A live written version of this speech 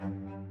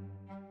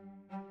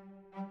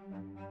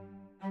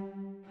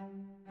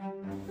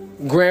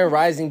Grand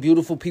Rising,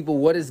 beautiful people.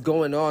 What is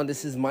going on?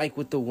 This is Mike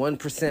with the 1%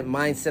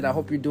 Mindset. I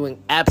hope you're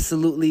doing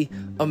absolutely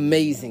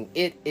amazing.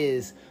 It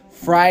is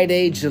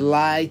Friday,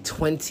 July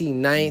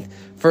 29th.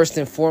 First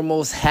and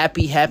foremost,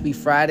 happy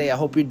Friday. I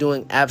hope you're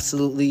doing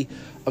absolutely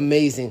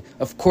amazing.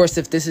 Of course,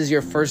 if this is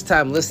your first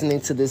time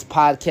listening to this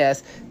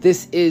podcast,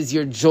 this is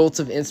your jolt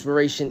of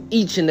inspiration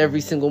each and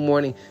every single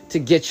morning to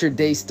get your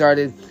day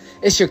started.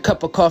 It's your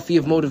cup of coffee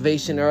of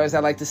motivation, or as I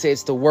like to say,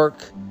 it's the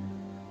work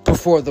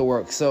before the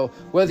work. So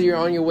whether you're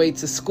on your way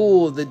to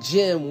school, the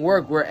gym,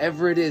 work,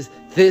 wherever it is,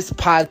 this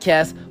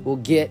podcast will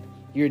get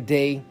your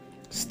day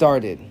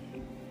started.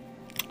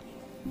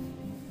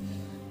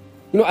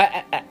 You know,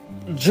 I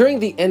during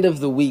the end of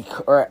the week,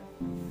 or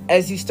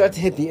as you start to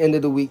hit the end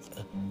of the week,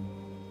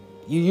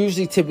 you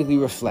usually typically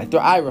reflect,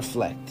 or I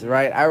reflect,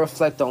 right? I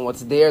reflect on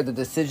what's there, the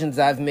decisions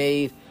I've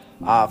made,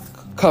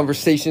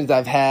 conversations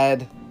I've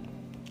had,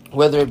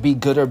 whether it be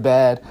good or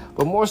bad,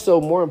 but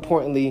more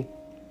importantly,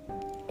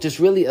 just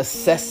really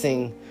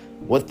assessing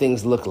what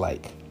things look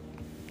like.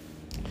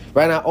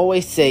 Right? And I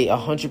always say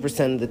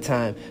 100% of the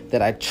time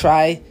that I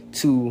try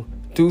to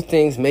do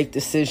things, make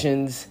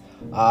decisions,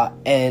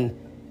 and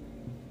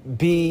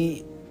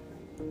be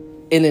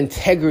in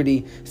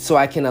integrity so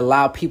I can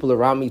allow people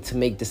around me to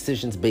make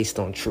decisions based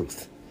on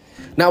truth.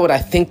 Not what I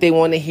think they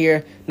want to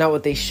hear, not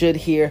what they should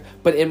hear,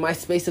 but in my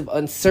space of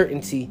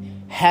uncertainty,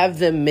 have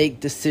them make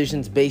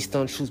decisions based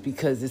on truth,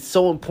 because it's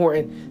so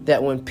important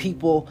that when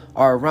people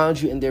are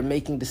around you and they're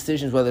making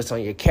decisions, whether it's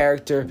on your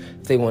character,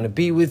 if they want to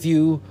be with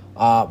you,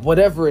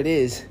 whatever it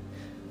is,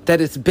 that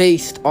it's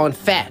based on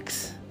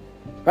facts,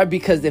 right?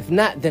 Because if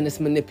not, then it's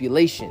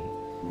manipulation.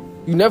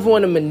 You never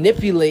want to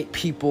manipulate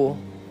people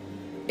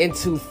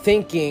into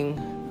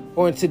thinking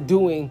or into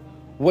doing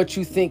what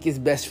you think is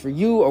best for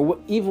you, or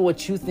even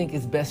what you think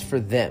is best for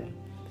them.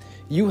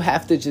 You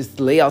have to just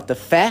lay out the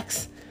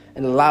facts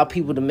and allow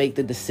people to make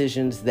the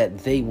decisions that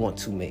they want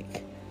to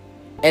make,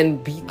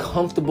 and be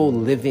comfortable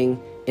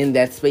living in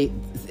that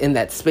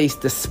space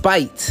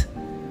despite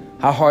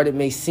how hard it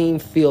may seem,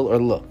 feel, or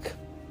look.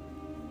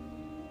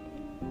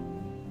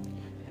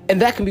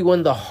 And that can be one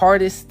of the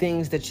hardest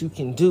things that you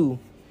can do,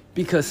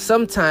 because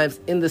sometimes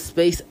in the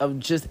space of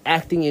just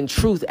acting in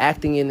truth,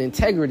 acting in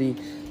integrity,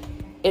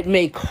 it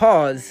may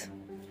cause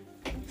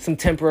some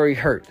temporary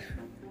hurt,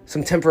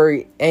 some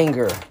temporary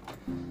anger,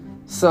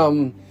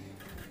 some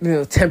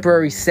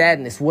temporary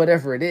sadness,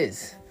 whatever it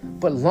is.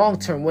 But long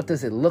term, what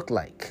does it look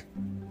like?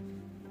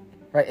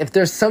 Right? If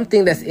there's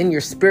something that's in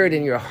your spirit,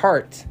 in your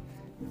heart,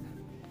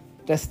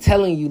 that's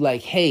telling you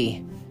like,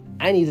 hey,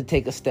 I need to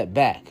take a step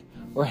back,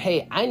 or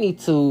hey, I need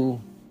to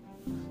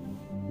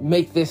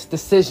make this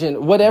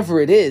decision, whatever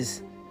it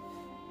is,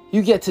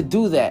 you get to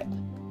do that.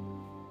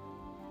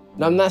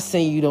 Now, I'm not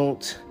saying you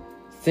don't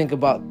think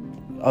about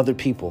other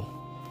people.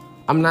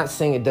 I'm not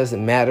saying it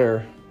doesn't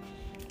matter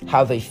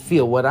how they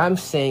feel. What I'm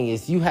saying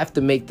is you have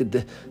to make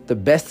the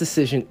best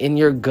decision in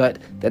your gut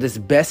that is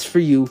best for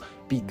you,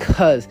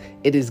 because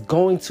it is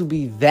going to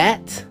be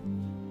that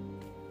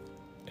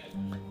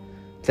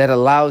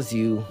allows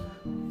you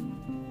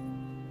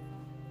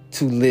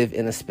to live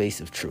in a space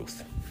of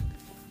truth.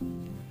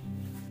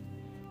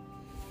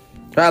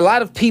 Right? A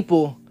lot of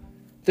people,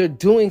 they're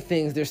doing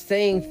things, they're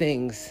saying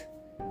things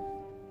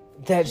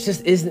that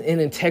just isn't in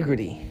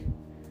integrity,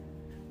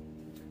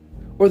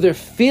 or they're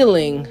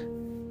feeling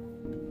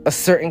a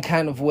certain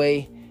kind of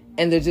way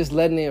and they're just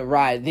letting it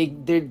ride. They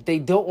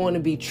don't want to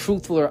be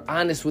truthful or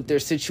honest with their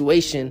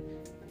situation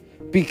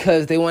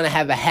because they want to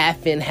have a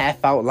half in, half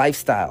out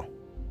lifestyle.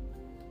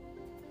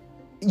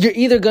 You're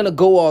either going to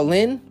go all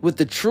in with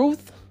the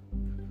truth,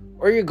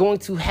 or you're going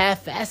to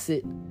half-ass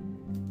it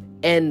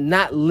and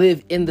not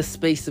live in the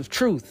space of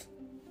truth.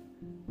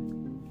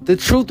 The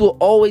truth will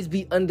always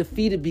be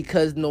undefeated,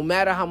 because no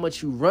matter how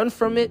much you run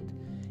from it,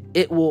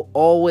 it will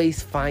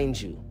always find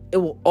you. It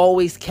will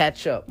always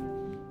catch up.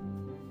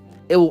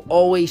 It will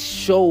always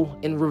show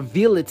and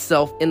reveal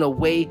itself in a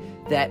way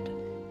that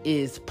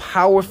is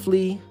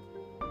powerfully,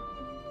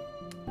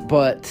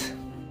 but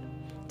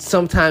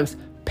sometimes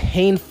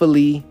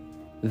painfully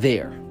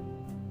there.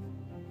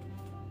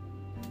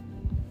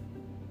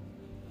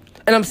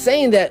 And I'm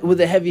saying that with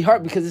a heavy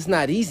heart because it's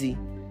not easy.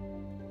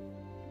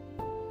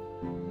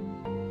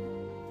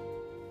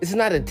 It's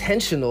not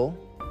intentional.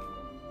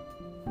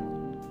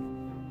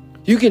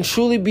 You can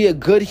truly be a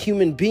good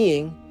human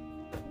being.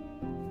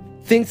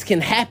 Things can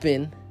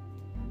happen.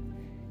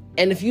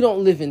 And if you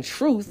don't live in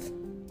truth,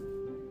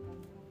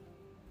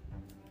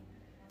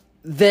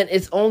 then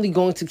it's only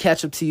going to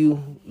catch up to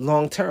you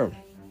long term.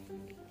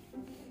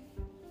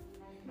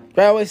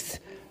 I always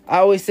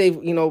say,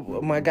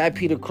 my guy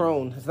Peter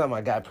Crone, it's not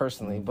my guy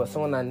personally, but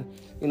someone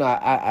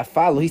I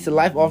follow, he said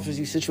life offers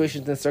you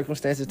situations and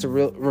circumstances to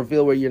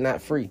reveal where you're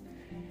not free.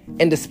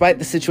 And despite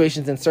the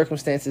situations and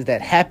circumstances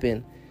that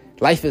happen,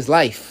 life is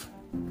life.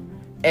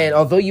 And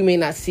although you may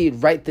not see it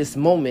right this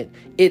moment,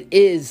 it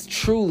is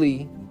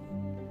truly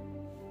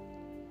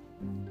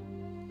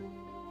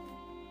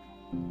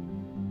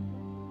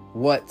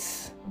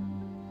what's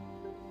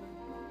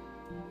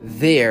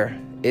there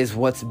is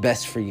what's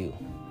best for you.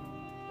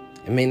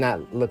 It may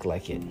not look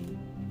like it.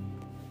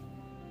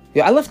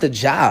 Yeah, I left a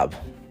job.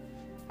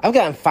 I've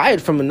gotten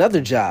fired from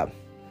another job.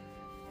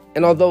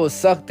 And although it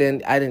sucked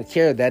and I didn't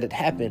care that it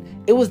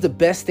happened, it was the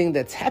best thing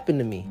that's happened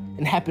to me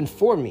and happened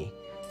for me.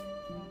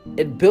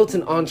 It built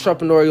an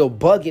entrepreneurial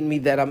bug in me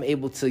that I'm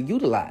able to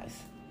utilize.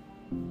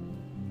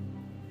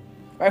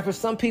 Right? For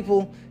some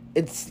people,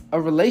 it's a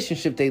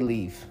relationship they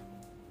leave.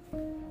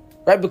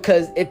 Right?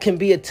 Because it can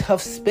be a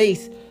tough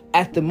space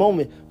at the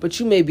moment, but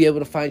you may be able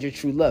to find your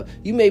true love.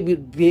 You may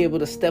be able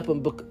to step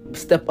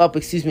up,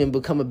 and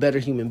become a better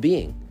human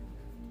being.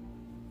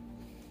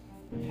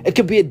 It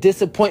could be a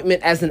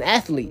disappointment as an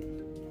athlete,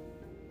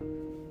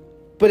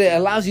 but it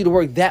allows you to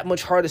work that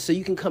much harder so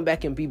you can come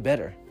back and be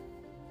better.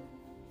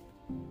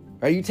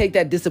 Right? You take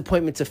that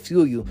disappointment to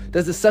fuel you.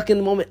 Does it suck in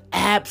the moment?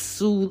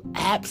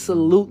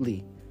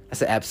 Absolutely. I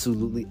said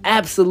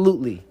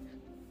absolutely.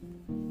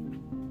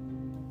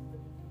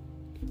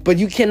 But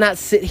you cannot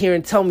sit here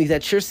and tell me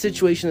that your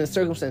situation and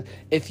circumstance,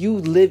 if you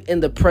live in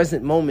the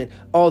present moment,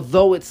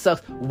 although it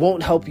sucks,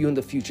 won't help you in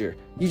the future.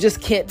 You just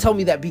can't tell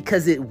me that,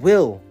 because it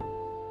will.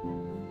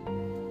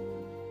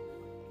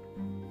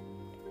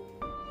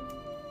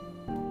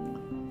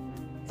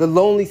 The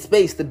lonely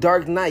space, the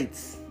dark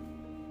nights.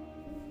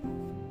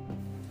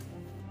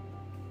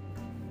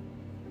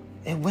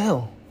 It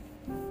will.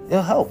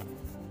 It'll help.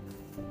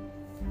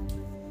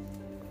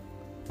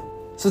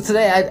 So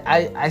today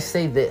I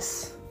say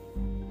this.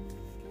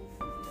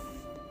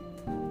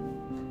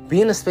 Be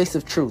in a space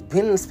of truth. Be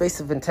in a space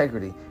of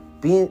integrity.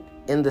 Be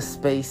in the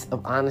space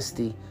of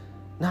honesty.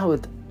 Not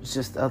with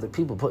just other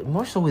people, but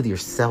more so with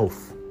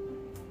yourself.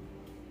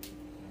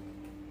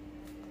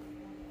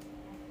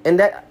 And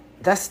that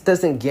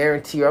doesn't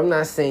guarantee, or I'm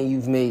not saying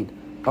you've made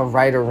a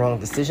right or wrong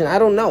decision. I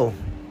don't know.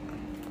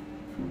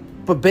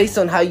 But based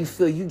on how you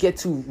feel, you get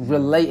to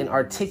relate and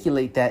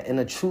articulate that in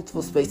a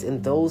truthful space,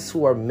 and those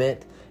who are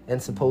meant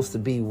and supposed to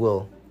be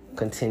will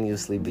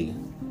continuously be.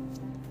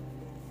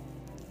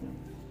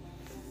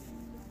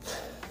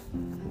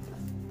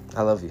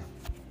 I love you.